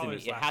it fitting, but has to Crawler's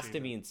mean it last has to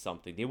season. mean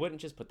something. They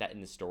wouldn't just put that in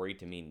the story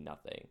to mean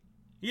nothing.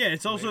 yeah,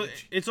 it's also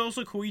Which- it's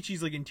also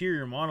Koichi's like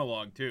interior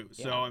monologue too.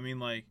 So Yeah. I mean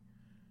like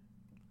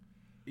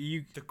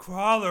you The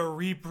Crawler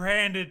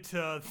rebranded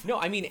to. No,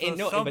 I mean, to and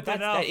no, but something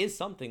that else. is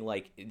something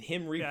like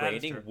him Yeah, that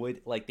is rebranding true.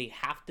 would like they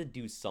have to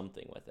do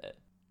something with it.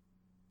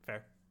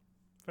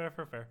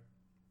 Fair.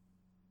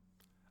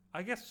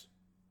 I guess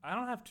I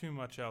don't have too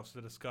much else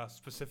to discuss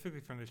specifically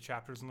from these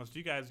chapters, unless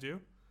you guys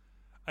do.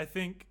 I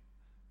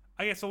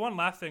guess the one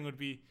last thing would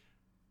be,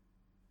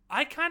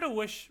 I kind of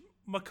wish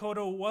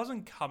Makoto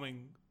wasn't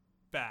coming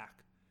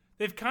back.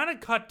 They've kind of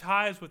cut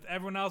ties with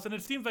everyone else, and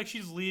it seems like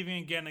she's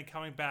leaving again and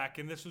coming back,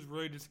 and this was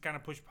really just to kind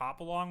of push Pop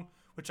along,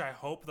 which I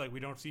hope like we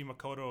don't see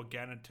Makoto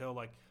again until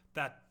like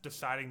that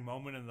deciding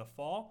moment in the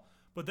fall.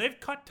 But they've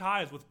cut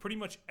ties with pretty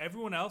much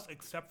everyone else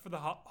except for the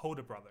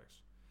Hoda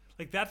brothers.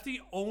 Like, that's the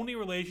only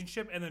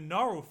relationship, and the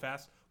Naru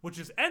Fest, which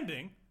is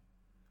ending,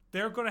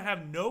 they're going to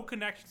have no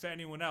connections to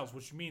anyone else,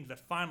 which means that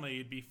finally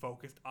it'd be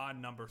focused on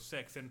number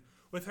 6. And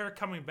with her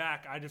coming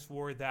back, I just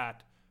worry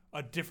that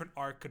a different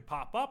arc could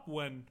pop up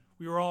when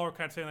we were all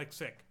kind of saying, like,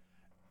 sick.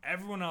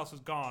 Everyone else is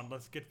gone.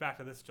 Let's get back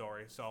to this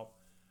story. So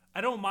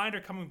I don't mind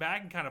her coming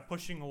back and kind of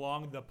pushing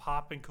along the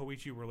Pop and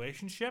Koichi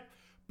relationship,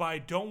 but I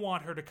don't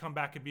want her to come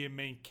back and be a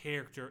main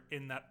character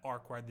in that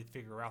arc where they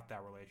figure out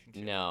that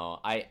relationship. No,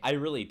 I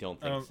really don't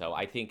think so.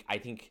 I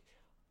think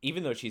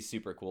even though she's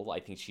super cool, I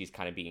think she's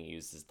kind of being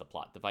used as the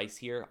plot device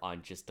here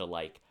on just to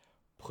like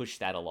push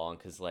that along.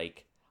 Because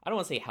like I don't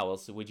want to say how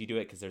else would you do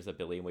it because there's a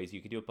billion ways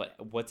you could do it, but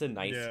what's a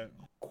nice,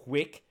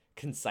 quick,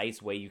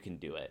 concise way you can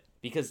do it?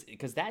 Because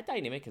that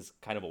dynamic has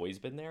kind of always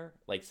been there.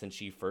 Like since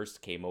she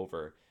first came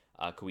over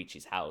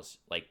Koichi's house,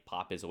 like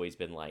Pop has always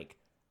been like,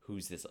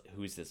 who's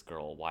this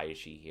girl? Why is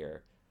she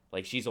here?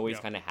 Like she's always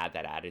Yeah. kind of had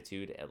that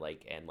attitude and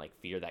like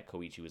fear that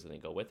Koichi was going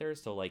to go with her.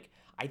 So like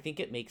I think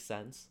it makes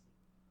sense.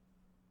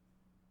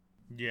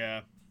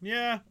 Yeah.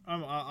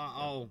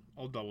 I'll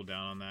double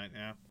down on that.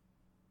 Yeah.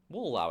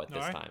 We'll allow it this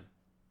Alright. time.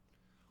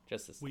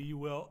 Just this. We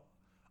will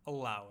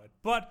allow it.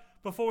 But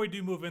before we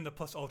do move into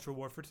Plus Ultra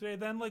Award for today,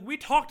 then, like, we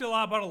talked a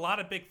lot about a lot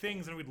of big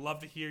things, and we'd love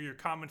to hear your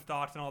comments,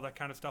 thoughts, and all that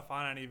kind of stuff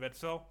on any of it.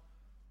 So,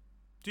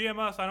 DM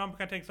us. I know I'm going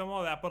to take some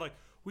of that, but, like,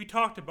 we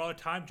talked about a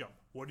time jump.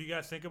 What do you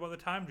guys think about the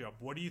time jump?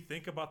 What do you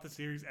think about the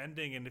series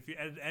ending, and if you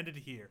ended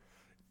here?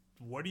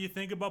 What do you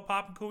think about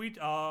Pop and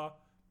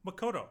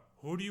Makoto?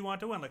 Who do you want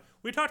to win? Like,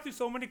 we talked through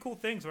so many cool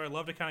things where I'd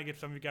love to kind of get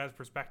some of you guys'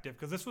 perspective,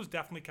 because this was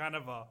definitely kind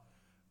of a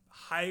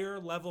higher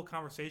level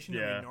conversation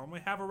than we normally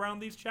have around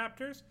these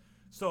chapters.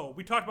 So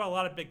we talked about a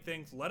lot of big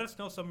things. Let us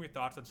know some of your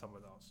thoughts on some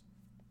of those.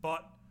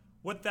 But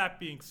with that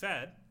being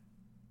said,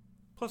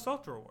 Plus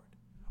Ultra Award,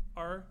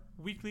 our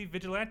weekly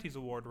Vigilantes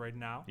Award right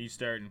now. He's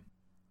starting.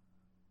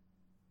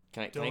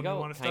 Can I Dylan, you go?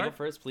 wanna Can I go start?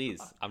 first,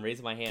 please? I'm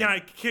raising my hand.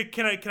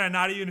 Can I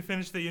not even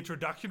finish the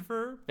introduction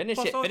for Finish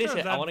Plus it. Ultra? Finish Is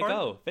it. that I want to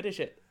important? go. Finish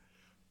it.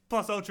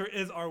 Plus Ultra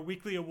is our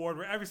weekly award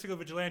where every single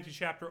Vigilante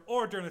chapter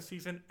or during the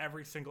season,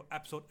 every single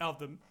episode of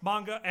the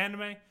manga,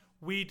 anime,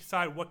 we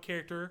decide what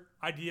character,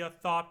 idea,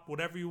 thought,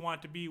 whatever you want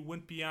it to be,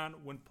 went beyond,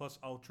 went Plus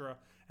Ultra.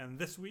 And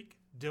this week,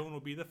 Dylan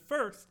will be the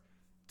first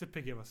to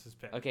give us his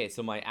pick. Okay,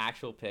 so my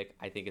actual pick,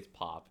 I think it's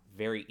Pop,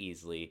 very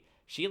easily.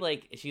 She's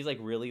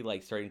really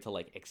like starting to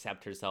like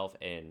accept herself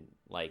and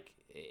like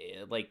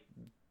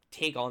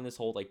take on this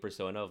whole like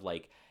persona of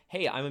like,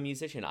 hey, I'm a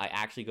musician. I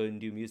actually go and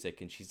do music,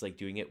 and she's like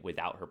doing it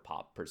without her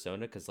pop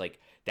persona, because like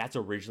that's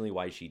originally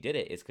why she did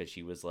it, is because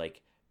she was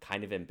like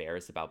kind of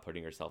embarrassed about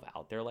putting herself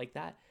out there like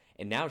that,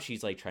 and now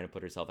she's like trying to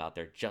put herself out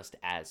there just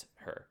as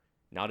her,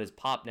 not as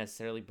Pop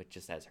necessarily, but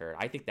just as her.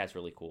 I think that's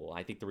really cool.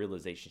 I think the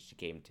realization she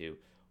came to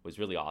was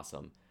really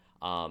awesome.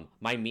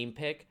 My meme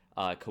pick,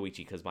 Koichi,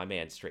 because my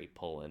man's straight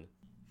pulling.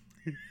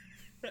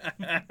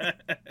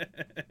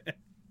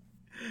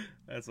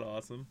 That's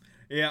awesome.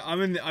 Yeah,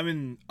 I'm in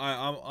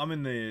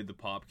the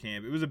Pop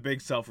camp. It was a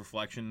big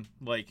self-reflection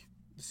like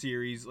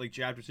series, like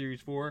chapter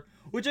series 4,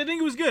 which I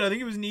think was good. I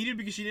think it was needed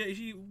because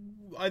she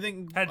I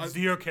think Had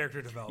zero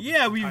character development.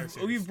 yeah, the entire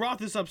series. we've brought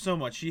this up so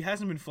much. She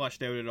hasn't been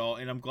fleshed out at all,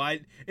 and I'm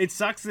glad. It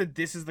sucks that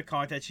this is the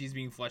content she's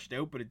being fleshed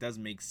out, but it does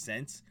make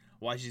sense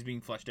why she's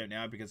being fleshed out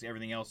now, because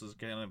everything else is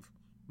kind of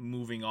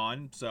moving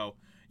on. So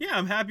yeah,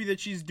 I'm happy that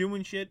she's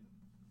doing shit.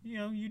 You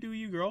know, you do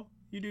you, girl.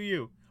 You do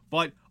you.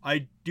 But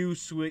I do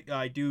ship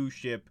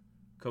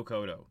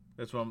Kokoto.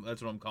 That's what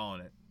I'm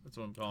calling it. That's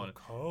what I'm calling it.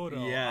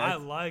 Kokoto. Yeah, I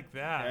that's- like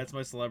that. That's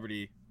my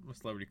celebrity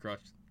crush.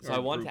 So Or I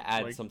want group, to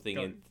add like, something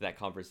go- into that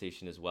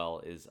conversation as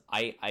well. Is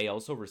I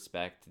also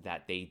respect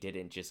that they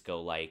didn't just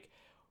go like,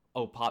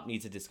 oh, Pop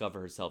needs to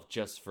discover herself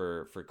just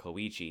for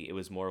Koichi. It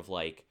was more of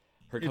like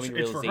her coming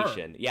It's for her.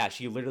 realization. Yeah,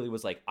 she literally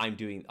was like, I'm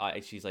doing.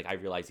 She's like, I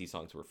realized these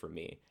songs were for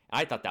me.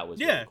 And I thought that was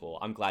Yeah. really cool.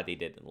 I'm glad they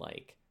didn't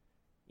like,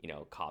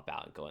 cop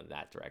out and go in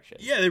that direction.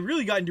 Yeah, they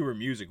really got into her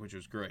music, which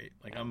was great.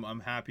 Like I'm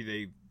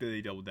happy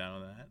they doubled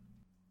down on that.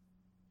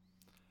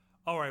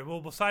 All right.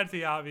 Well, besides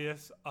the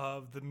obvious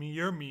of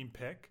your meme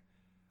pick,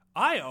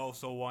 I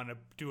also want to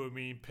do a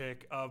meme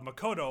pick of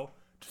Makoto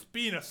just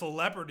being a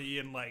celebrity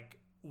and like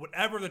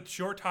whatever the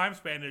short time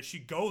span is. She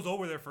goes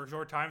over there for a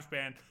short time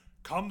span,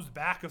 comes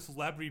back a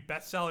celebrity,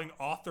 best-selling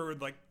author,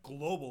 like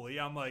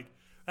globally. I'm like,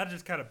 that's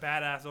just kind of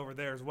badass over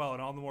there as well,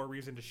 and all the more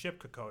reason to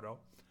ship Kokoto.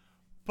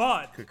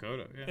 But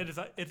Kokoto, yeah.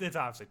 it's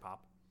obviously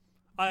Pop.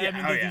 I Yeah,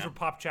 mean, oh, these yeah. are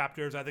Pop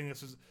chapters. I think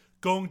this is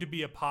going to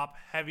be a Pop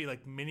heavy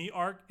like mini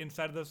arc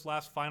inside of this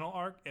last final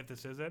arc, if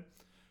this is it.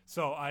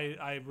 So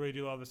I really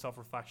do love the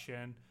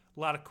self-reflection. A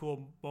lot of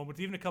cool moments,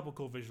 even a couple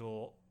cool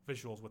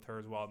visuals with her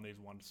as well in these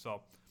ones.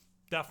 So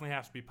definitely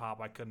has to be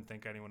Pop. I couldn't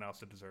think anyone else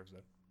that deserves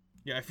it.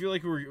 Yeah, I feel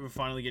like we're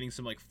finally getting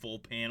some like full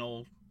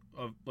panel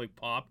of like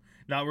Pop.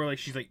 Not where like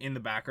she's like in the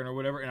background or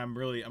whatever, and I'm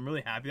really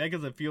happy that,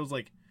 because it feels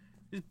like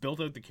it's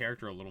built out the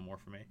character a little more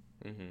for me.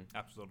 Mm-hmm.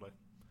 Absolutely.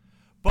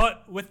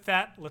 But with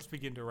that, let's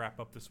begin to wrap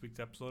up this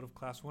week's episode of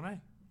Class 1A.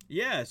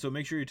 Yeah, so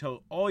make sure you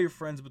tell all your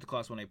friends about the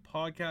Class 1A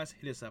podcast.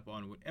 Hit us up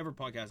on whatever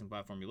podcasting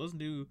platform you listen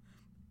to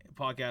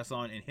podcasts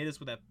on, and hit us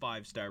with that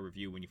 5-star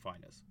review when you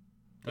find us.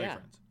 Tell your Yeah.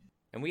 friends.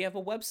 And we have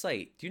a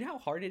website. Do you know how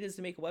hard it is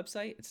to make a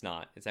website? It's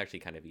not. It's actually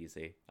kind of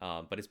easy.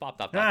 But it's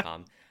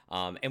pop.com.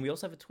 And we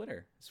also have a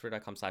Twitter. It's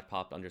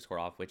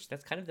twitter.com/pop_off, which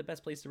that's kind of the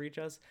best place to reach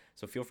us.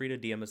 So feel free to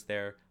DM us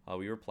there.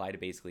 We reply to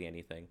basically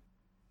anything.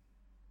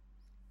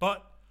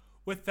 But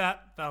with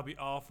that, that'll be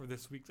all for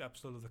this week's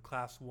episode of the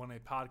Class 1A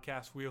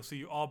podcast. We'll see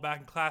you all back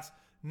in class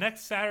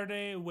next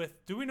Saturday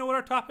with, do we know what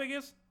our topic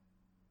is?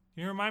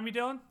 Can you remind me,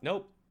 Dylan?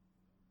 Nope.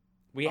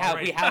 We All have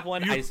right. we have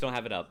one. You- I just don't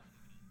have it up.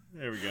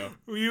 There we go.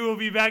 We will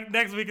be back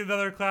next week with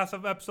another Class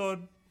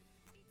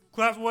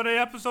 1A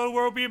episode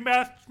where it'll be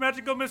a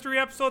magical mystery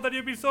episode that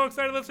you'll be so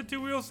excited to listen to.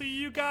 We will see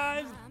you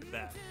guys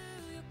then.